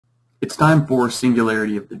It's time for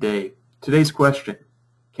Singularity of the Day. Today's question: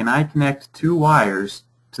 can I connect two wires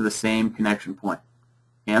to the same connection point?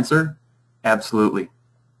 Answer: absolutely.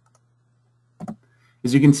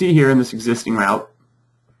 As you can see here in this existing route,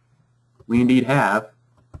 we indeed have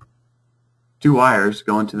two wires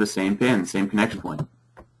going to the same pin, same connection point.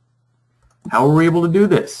 How were we able to do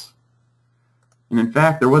this? And in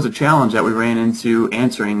fact, there was a challenge that we ran into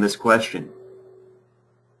answering this question.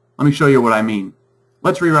 Let me show you what I mean.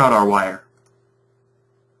 Let's reroute our wire.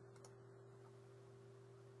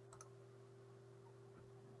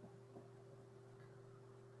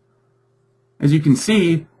 As you can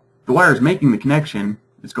see, the wire is making the connection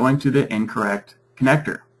is going to the incorrect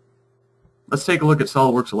connector. Let's take a look at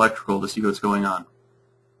SOLIDWORKS Electrical to see what's going on.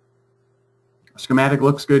 Our schematic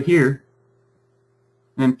looks good here.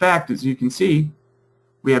 And in fact, as you can see,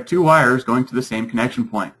 we have two wires going to the same connection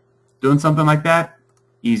point. Doing something like that?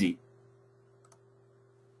 Easy.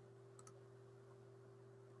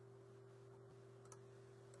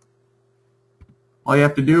 All you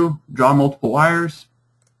have to do, draw multiple wires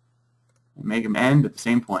and make them end at the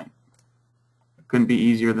same point. It couldn't be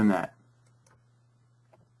easier than that.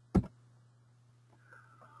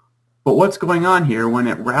 But what's going on here when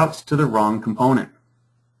it routes to the wrong component?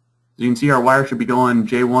 As you can see, our wire should be going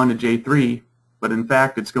J1 to J3, but in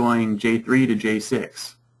fact it's going J3 to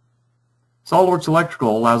J6. SOLIDWORKS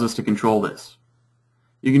Electrical allows us to control this.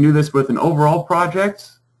 You can do this with an overall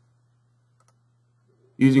project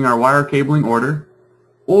using our wire cabling order,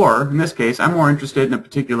 or in this case I'm more interested in a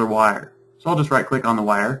particular wire. So I'll just right click on the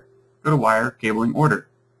wire, go to Wire Cabling Order.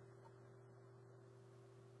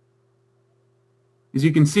 As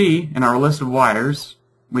you can see in our list of wires,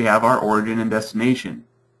 we have our origin and destination.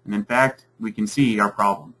 And in fact, we can see our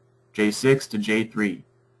problem, J6 to J3.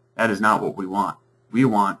 That is not what we want. We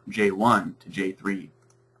want J1 to J3.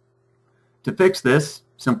 To fix this,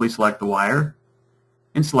 simply select the wire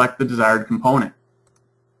and select the desired component.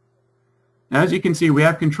 Now as you can see, we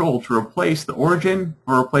have control to replace the origin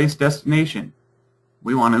or replace destination.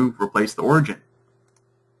 We want to replace the origin.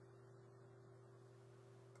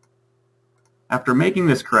 After making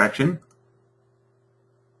this correction,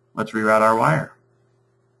 let's reroute our wire.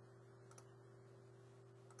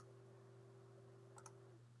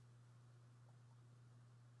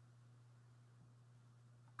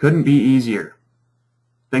 Couldn't be easier.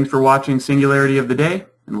 Thanks for watching Singularity of the Day,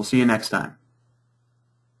 and we'll see you next time.